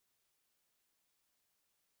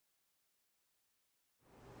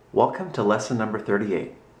Welcome to lesson number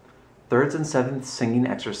 38, Thirds and Sevenths Singing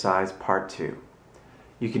Exercise Part 2.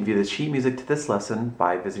 You can view the sheet music to this lesson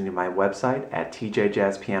by visiting my website at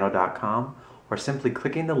tjjazzpiano.com or simply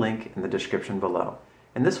clicking the link in the description below.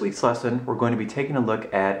 In this week's lesson, we're going to be taking a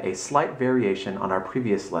look at a slight variation on our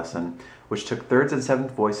previous lesson, which took thirds and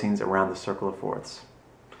seventh voicings around the circle of fourths.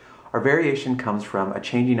 Our variation comes from a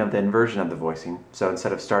changing of the inversion of the voicing, so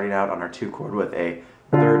instead of starting out on our 2 chord with a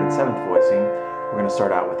third and seventh voicing, we're going to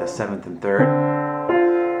start out with a seventh and third.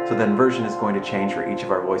 So the inversion is going to change for each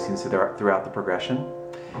of our voicings throughout the progression.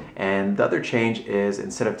 And the other change is,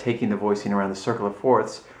 instead of taking the voicing around the circle of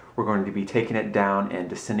fourths, we're going to be taking it down in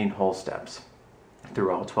descending whole steps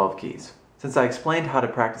through all 12 keys. Since I explained how to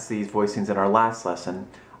practice these voicings in our last lesson,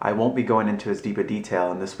 I won't be going into as deep a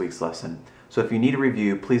detail in this week's lesson. So if you need a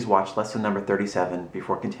review, please watch lesson number 37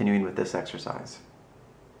 before continuing with this exercise.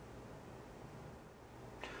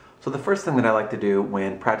 So the first thing that I like to do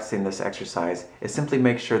when practicing this exercise is simply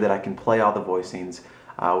make sure that I can play all the voicings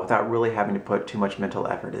without really having to put too much mental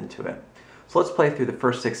effort into it. So let's play through the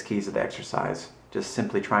first 6 keys of the exercise, just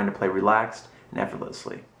simply trying to play relaxed and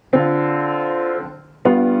effortlessly.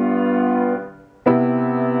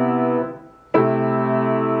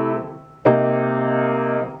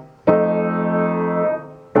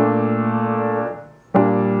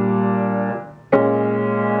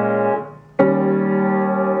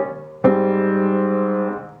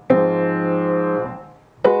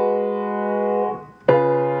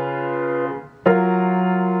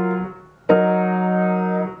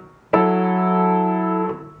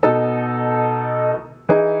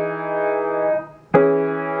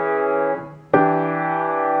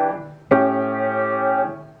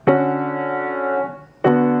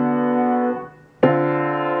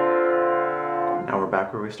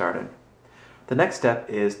 Where we started. The next step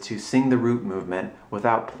is to sing the root movement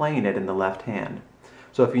without playing it in the left hand.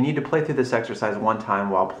 So if you need to play through this exercise one time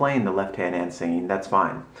while playing the left hand and singing, that's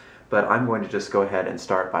fine. But I'm going to just go ahead and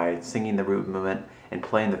start by singing the root movement and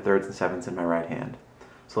playing the thirds and sevenths in my right hand.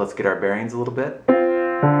 So let's get our bearings a little bit. Da,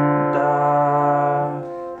 da,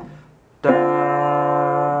 da.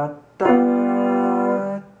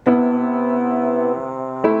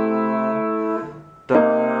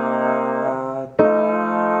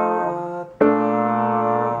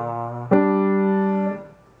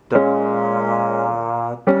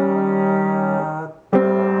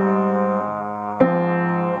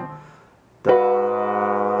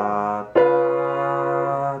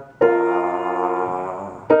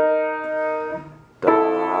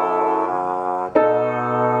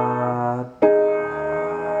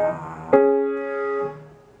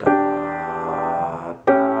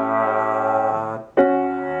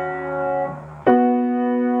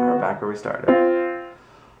 Where we started.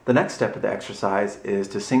 The next step of the exercise is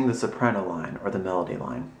to sing the soprano line or the melody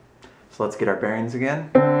line. So let's get our bearings again.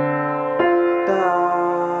 Da.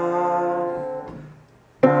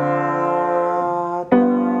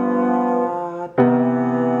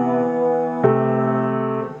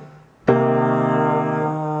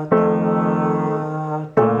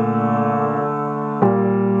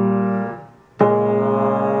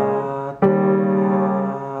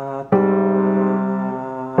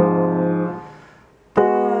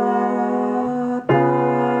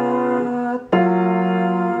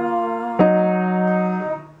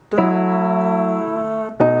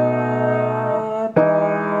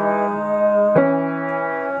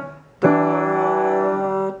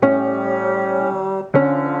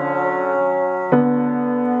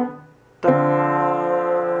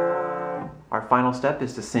 Our final step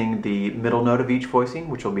is to sing the middle note of each voicing,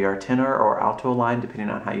 which will be our tenor or alto line, depending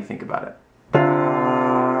on how you think about it.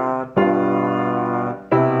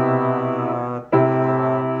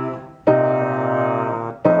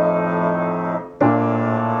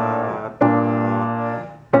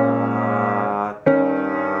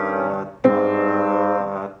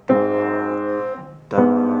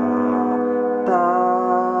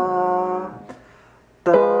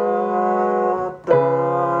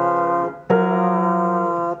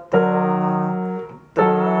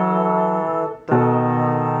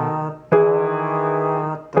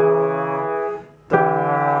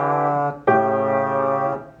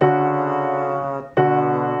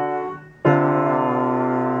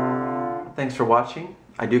 Thanks for watching.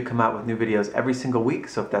 I do come out with new videos every single week,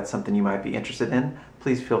 so if that's something you might be interested in,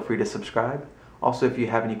 please feel free to subscribe. Also, if you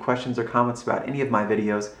have any questions or comments about any of my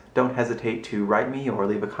videos, don't hesitate to write me or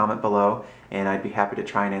leave a comment below, and I'd be happy to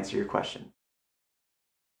try and answer your question.